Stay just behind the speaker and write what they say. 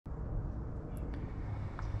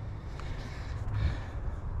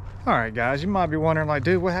All right, guys, you might be wondering, like,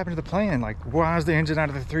 dude, what happened to the plan? Like, why is the engine out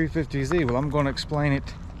of the 350Z? Well, I'm going to explain it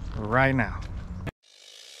right now.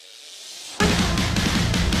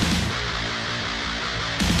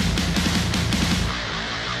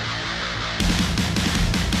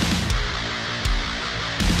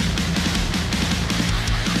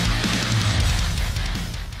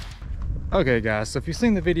 Okay, guys, so if you've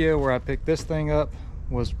seen the video where I picked this thing up,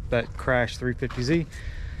 was that crashed 350Z.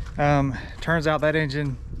 Turns out that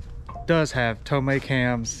engine does have Tomei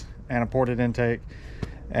cams and a ported intake,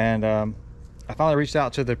 and I finally reached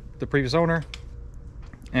out to the previous owner,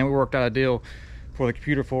 and we worked out a deal for the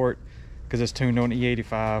computer for it because it's tuned on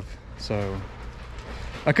E85. So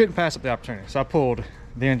I couldn't pass up the opportunity, so I pulled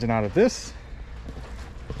the engine out of this,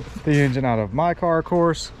 the engine out of my car, of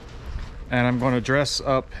course, and I'm going to dress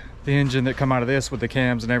up the engine that come out of this with the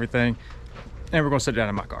cams and everything, and we're going to sit it down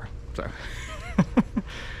in my car. So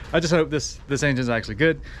I just hope this engine's actually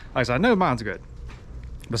good. Like I said, I know mine's good,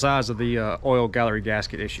 besides of the oil gallery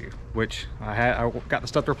gasket issue, which I got the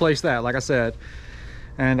stuff to replace that, like I said.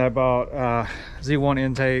 And I bought Z1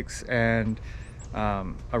 intakes and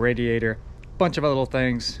a radiator, bunch of other little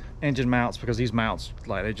things, engine mounts, because these mounts,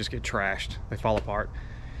 like, they just get trashed, they fall apart.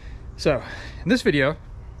 So in this video,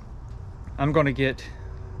 I'm going to get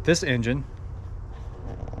this engine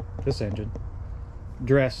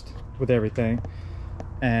dressed with everything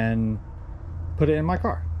and put it in my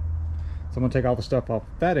car. So I'm gonna take all the stuff off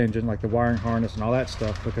that engine, like the wiring harness and all that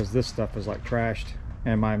stuff, because this stuff is like trashed,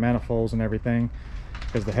 and my manifolds and everything,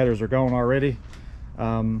 because the headers are gone already.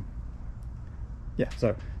 Yeah,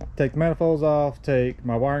 so take the manifolds off, take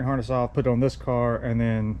my wiring harness off, put it on this car, and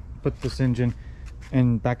then put this engine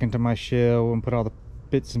back into my shell and put all the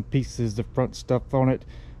bits and pieces, the front stuff on it,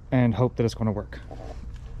 and hope that it's going to work.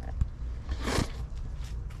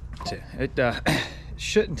 It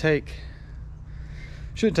shouldn't take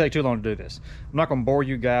too long to do this. I'm not going to bore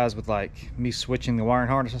you guys with like me switching the wiring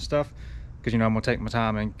harness and stuff, because, you know, I'm going to take my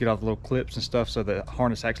time and get all the little clips and stuff so the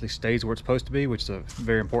harness actually stays where it's supposed to be, which is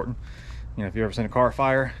very important. You know, if you've ever seen a car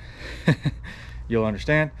fire, you'll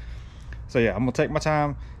understand. So yeah, I'm going to take my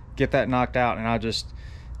time, get that knocked out, and I'll just,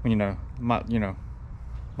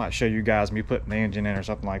 might show you guys me putting the engine in or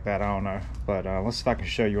something like that. I don't know, but let's see if I can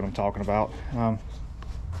show you what I'm talking about.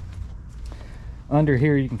 Under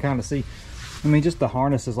here you can kind of see, I mean, just the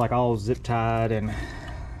harness is like all zip tied, and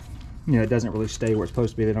you know, it doesn't really stay where it's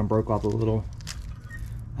supposed to be. They done broke off the little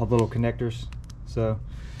connectors. So,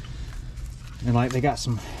 and like they got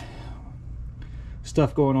some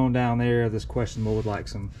stuff going on down there that's questionable, with like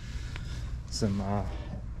some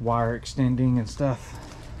wire extending and stuff.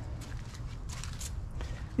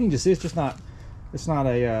 You can just see it's not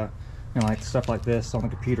a you know, like stuff like this on the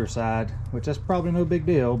computer side, which that's probably no big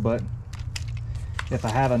deal, but if I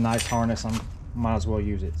have a nice harness, I might as well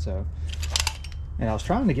use it. So, and I was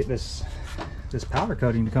trying to get this powder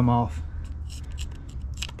coating to come off,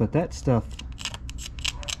 but that stuff,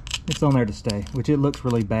 it's on there to stay, which it looks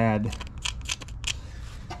really bad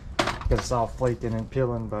because it's all flaking and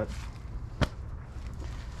peeling, but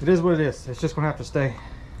it is what it is. It's just gonna have to stay.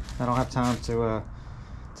 I don't have time to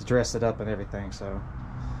dress it up and everything. So,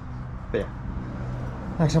 but yeah,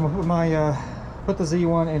 actually I'm gonna put the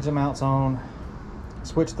Z1 engine mounts on,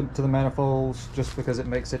 switch them to the manifolds, just because it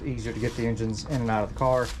makes it easier to get the engines in and out of the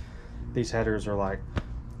car. These headers are like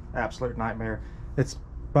absolute nightmare. It's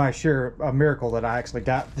by sheer a miracle that I actually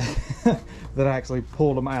got that I actually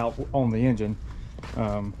pulled them out on the engine.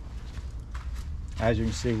 As you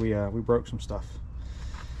can see, we broke some stuff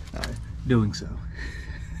doing so.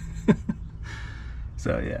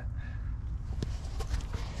 So yeah,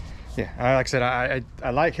 like I said, I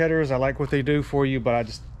like headers. I like what they do for you, but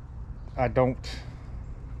I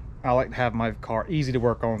like to have my car easy to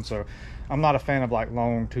work on. So I'm not a fan of like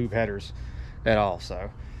long tube headers at all. So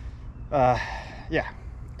yeah,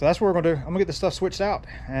 so that's what we're gonna do. I'm gonna get this stuff switched out,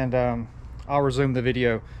 and I'll resume the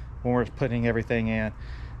video when we're putting everything in,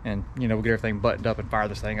 and you know, we'll get everything buttoned up and fire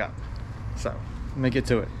this thing up. So let me get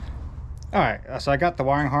to it. All right, so I got the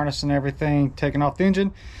wiring harness and everything taken off the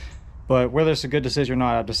engine, but whether it's a good decision or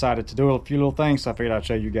not, I decided to do a few little things, so I figured I'd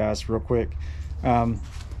show you guys real quick.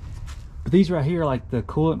 These right here are like the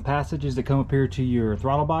coolant passages that come up here to your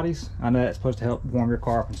throttle bodies. I know that's supposed to help warm your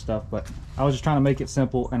car up and stuff, but I was just trying to make it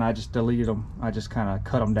simple, and I just deleted them. I just kind of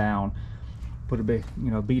cut them down, put a big,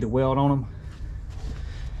 bead of weld on them.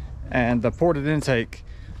 And the ported intake,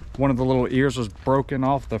 one of the little ears was broken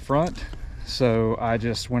off the front, so I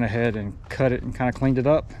just went ahead and cut it and kind of cleaned it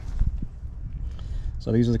up.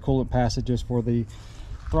 So these are the coolant passages for the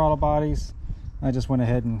throttle bodies. I just went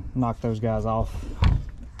ahead and knocked those guys off.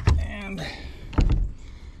 And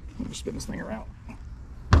let me spin this thing around.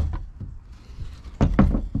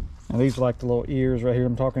 And these are like the little ears right here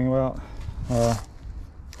I'm talking about.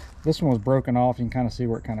 This one was broken off. You can kind of see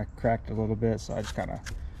where it kind of cracked a little bit, so I just kind of,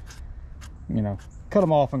 you know, cut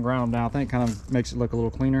them off and ground them down. I think it kind of makes it look a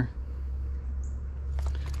little cleaner.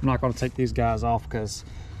 I'm not going to take these guys off because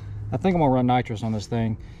I think I'm going to run nitrous on this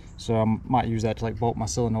thing, so I might use that to like bolt my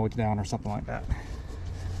solenoids down or something like that.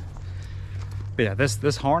 But yeah,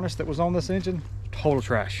 this harness that was on this engine, total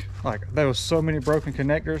trash. Like, there was so many broken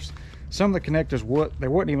connectors. Some of the connectors they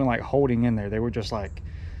weren't even like holding in there. They were just like,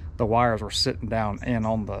 the wires were sitting down and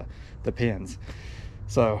on the pins.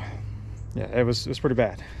 So yeah, it was pretty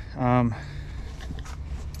bad.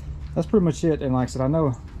 That's pretty much it. And like I said, I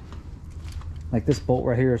know like this bolt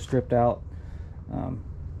right here is stripped out. Kind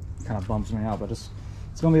of bums me out, but it's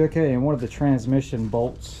gonna be okay. And one of the transmission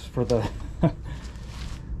bolts for the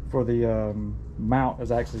for the mount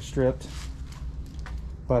is actually stripped,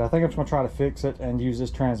 but I think I'm just gonna try to fix it and use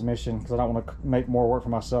this transmission, because I don't want to make more work for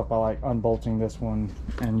myself by like unbolting this one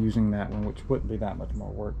and using that one, which wouldn't be that much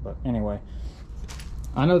more work. But anyway,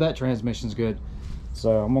 I know that transmission's good,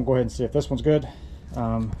 so I'm gonna go ahead and see if this one's good.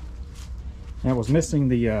 And it was missing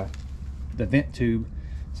the vent tube,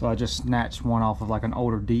 so I just snatched one off of like an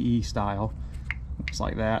older DE style. Looks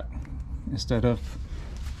like that instead of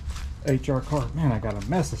HR car. Man, I got a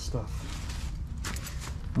mess of stuff.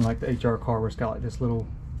 And like the HR car where it's got like this little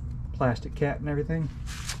plastic cap and everything.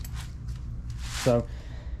 So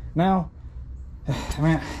now, I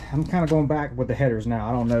mean, I'm kind of going back with the headers now.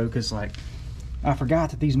 I don't know, because like I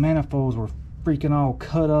forgot that these manifolds were freaking all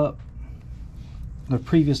cut up. The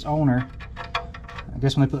previous owner, I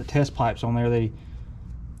guess when they put the test pipes on there, they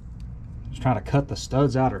was trying to cut the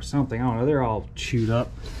studs out or something. I don't know, they're all chewed up.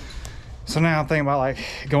 So now I'm thinking about like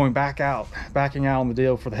backing out on the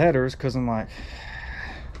deal for the headers, because I'm like,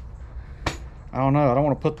 I don't know, I don't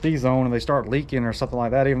want to put these on and they start leaking or something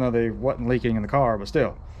like that, even though they wasn't leaking in the car, but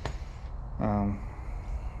still. I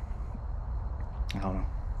don't know.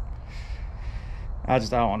 I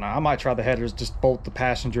don't know. I might try the headers, just bolt the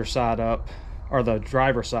passenger side up, or the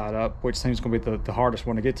driver side up, which seems going to be the hardest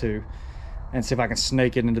one to get to, and see if I can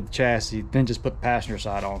snake it into the chassis, then just put the passenger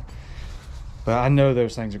side on. But I know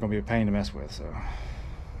those things are going to be a pain to mess with, so.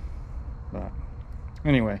 But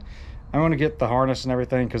anyway, I'm going to get the harness and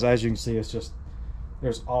everything, because as you can see, it's just,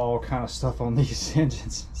 there's all kind of stuff on these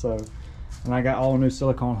engines. So, and I got all new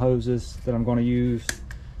silicone hoses that I'm going to use.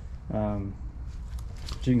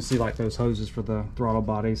 You can see like those hoses for the throttle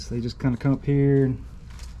bodies, they just kind of come up here and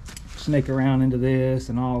snake around into this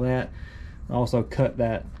and all that. I also cut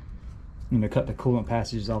that, you know, cut the coolant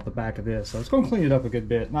passages off the back of this, so it's going to clean it up a good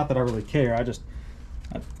bit. Not that I really care,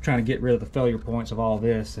 I'm trying to get rid of the failure points of all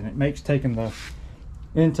this, and it makes taking the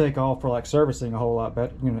intake off for like servicing a whole lot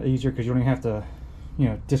better, you know, easier, because you don't even have to, you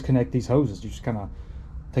know, disconnect these hoses. You just kind of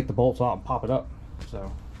take the bolts out and pop it up.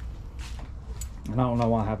 So, and I don't know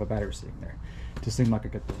why I have a battery sitting there. It just seemed like a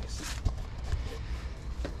good place.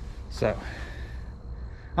 So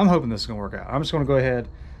I'm hoping this is gonna work out. I'm just gonna go ahead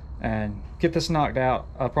and get this knocked out.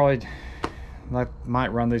 I'll probably might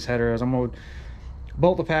run these headers. I'm gonna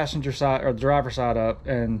bolt the passenger side or the driver side up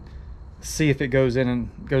and see if it goes in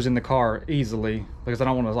the car easily, because I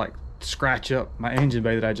don't want to like scratch up my engine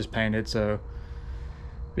bay that I just painted. So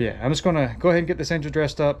yeah, I'm just gonna go ahead and get this engine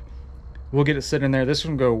dressed up. We'll get it sitting there. This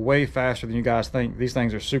one go way faster than you guys think. These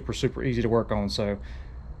things are super easy to work on. So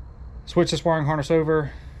switch this wiring harness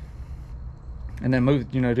over, and then move,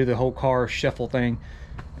 you know, do the whole car shuffle thing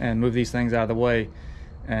and move these things out of the way,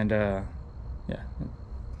 and yeah,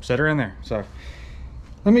 set her in there. So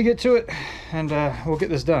let me get to it, and we'll get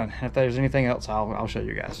this done. If there's anything else, I'll show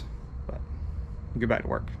you guys. But we'll get back to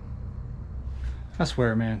work. I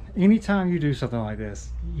swear, man, anytime you do something like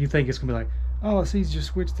this, you think it's gonna be like, oh, it's easy, just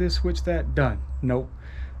switch this, switch that, done. Nope.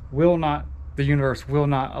 Will not, the universe will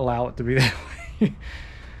not allow it to be that way.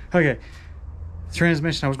 Okay,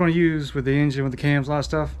 transmission I was going to use with the engine, with the cams, a lot of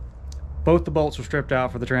stuff. Both the bolts were stripped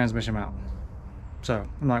out for the transmission mount. So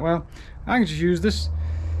I'm like, well, I can just use this.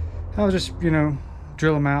 I'll just, you know,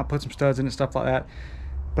 drill them out, put some studs in it, stuff like that.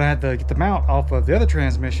 But I had to get the mount off of the other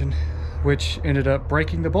transmission, which ended up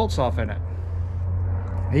breaking the bolts off in it.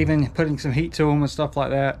 Even putting some heat to them and stuff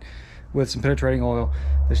like that with some penetrating oil,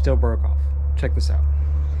 they still broke off. Check this out.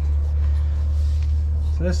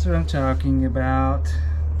 So this is what I'm talking about.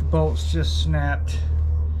 The bolts just snapped.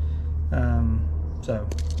 So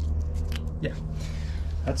yeah,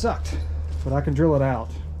 that sucked, but I can drill it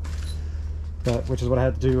out. But which is what I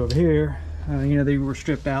had to do over here. You know, they were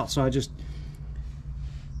stripped out, so I just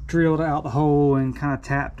drilled out the hole and kind of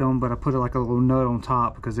tapped them, but I put like a little nut on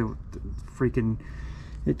top because it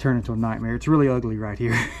turned into a nightmare. It's really ugly right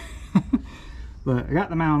here. But I got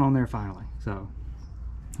the mount on there finally, so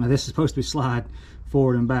Now, this is supposed to be slide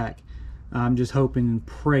forward and back. I'm just hoping and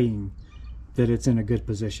praying that it's in a good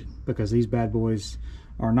position, because these bad boys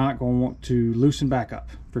are not going to want to loosen back up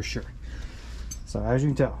for sure. So as you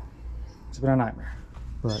can tell, it's been a nightmare,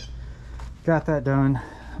 but got that done.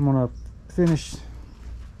 I'm gonna finish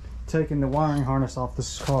taking the wiring harness off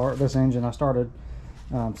this engine I started.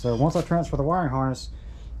 So once I transfer the wiring harness,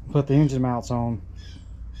 put the engine mounts on,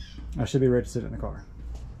 I should be ready to sit in the car.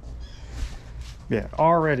 Yeah,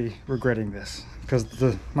 already regretting this, because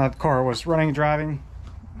my car was running and driving.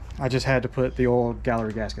 I just had to put the old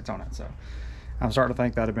gallery gaskets on it. So I'm starting to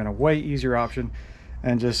think that'd have been a way easier option,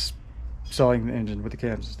 and just selling the engine with the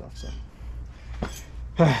cams and stuff. So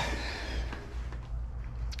all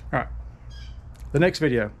right, the next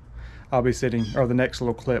video I'll be sitting, or the next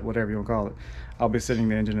little clip, whatever you want to call it, I'll be sitting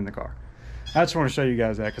the engine in the car. I just want to show you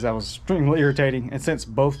guys that, because that was extremely irritating, and since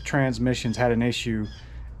both transmissions had an issue,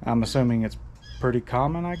 I'm assuming it's pretty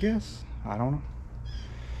common, I guess. I don't know,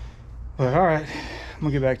 but all right, I'm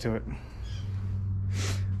gonna get back to it.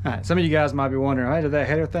 All right, some of you guys might be wondering, hey, did that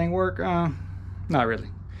header thing work? Not really.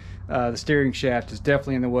 The steering shaft is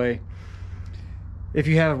definitely in the way. If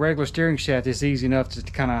you have a regular steering shaft, it's easy enough to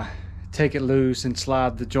kind of take it loose and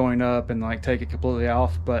slide the joint up and like take it completely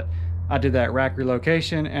off. But I did that rack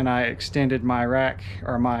relocation, and I extended my rack,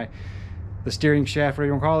 or the steering shaft, whatever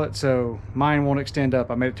you want to call it, so mine won't extend up.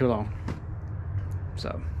 I made it too long.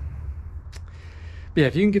 So yeah,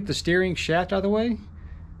 if you can get the steering shaft out of the way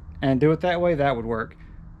and do it that way, that would work.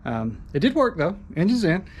 It did work though. Engine's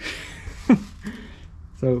in.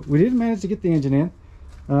 So we did manage to get the engine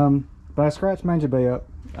in, but I scratched my engine bay up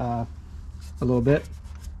a little bit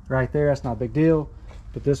right there. That's not a big deal,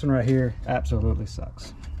 but this one right here absolutely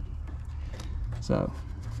sucks. So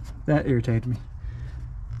that irritated me,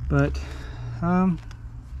 but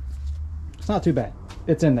it's not too bad.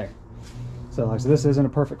 It's in there. So like I said, this isn't a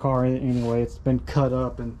perfect car anyway. It's been cut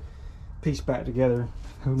up and pieced back together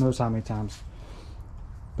who knows how many times.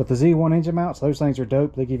 But the Z1 engine mounts, those things are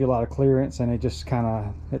dope. They give you a lot of clearance, and it just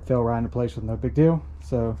it fell right into place with no big deal.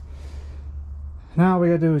 So now all we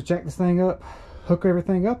gotta do is jack this thing up, hook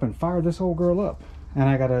everything up, and fire this whole girl up. And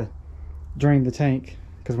I gotta drain the tank,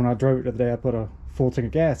 because when I drove it the other day, I put a full tank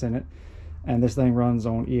of gas in it, and this thing runs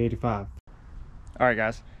on E85. All right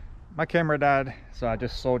guys, my camera died, so I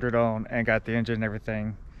just soldered on and got the engine and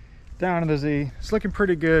everything down to the Z. It's looking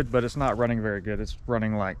pretty good, but it's not running very good. It's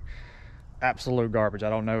running like absolute garbage. I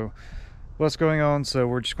don't know what's going on, so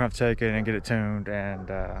we're just gonna have to take it and get it tuned, and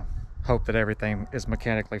hope that everything is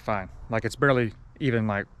mechanically fine. Like, it's barely even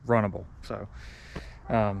like runnable, so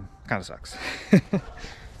kind of sucks.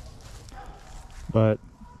 But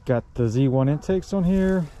got the Z1 intakes on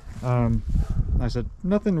here. Like I said,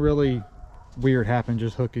 nothing really weird happened,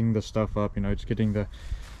 just hooking the stuff up, you know, just getting the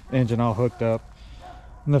engine all hooked up,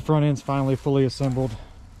 and the front end's finally fully assembled,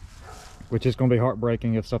 which is going to be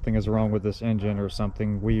heartbreaking if something is wrong with this engine or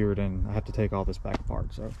something weird and I have to take all this back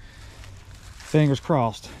apart. So fingers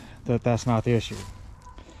crossed that that's not the issue.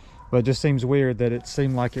 But it just seems weird that it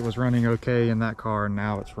seemed like it was running okay in that car, and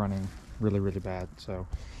now it's running really, really bad. So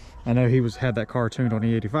I know he had that car tuned on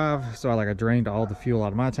E85, so I drained all the fuel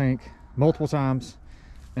out of my tank multiple times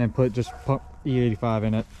and just pump E85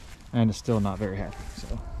 in it, and it's still not very happy.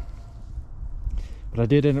 So, but I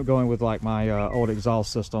did end up going with like my old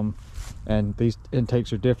exhaust system, and these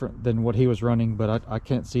intakes are different than what he was running, but I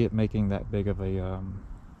can't see it making that big of a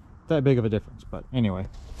difference. But anyway,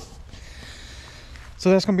 so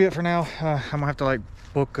that's gonna be it for now. I'm gonna have to like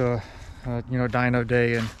book a dyno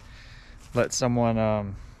day and let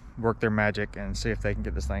someone work their magic and see if they can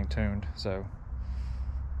get this thing tuned. So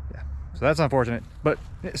yeah, so that's unfortunate, but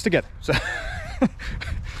it's together. So you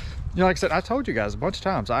know, like I said, I told you guys a bunch of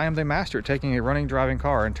times, I am the master at taking a running, driving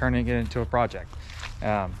car and turning it into a project.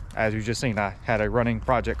 As you've just seen, I had a running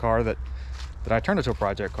project car that I turned into a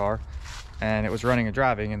project car, and it was running and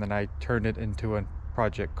driving, and then I turned it into a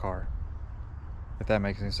project car, if that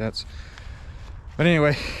makes any sense. But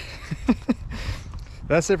anyway,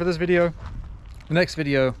 that's it for this video. The next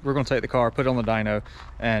video, we're going to take the car, put it on the dyno,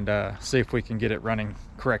 and see if we can get it running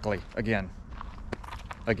correctly again.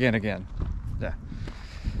 Yeah.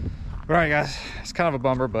 All right guys, it's kind of a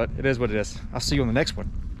bummer, but it is what it is. I'll see you on the next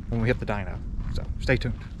one when we hit the dyno. So stay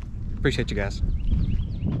tuned. Appreciate you guys.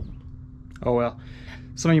 Oh well,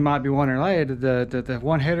 some of you might be wondering, hey, did the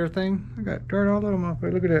one header thing, I got dirt all over my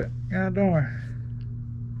face. Look at that. God darn.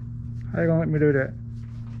 How you gonna let me do that?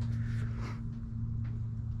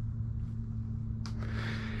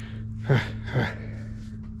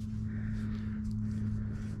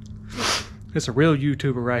 It's a real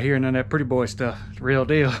YouTuber right here, and none of that pretty boy stuff. It's real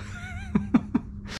deal.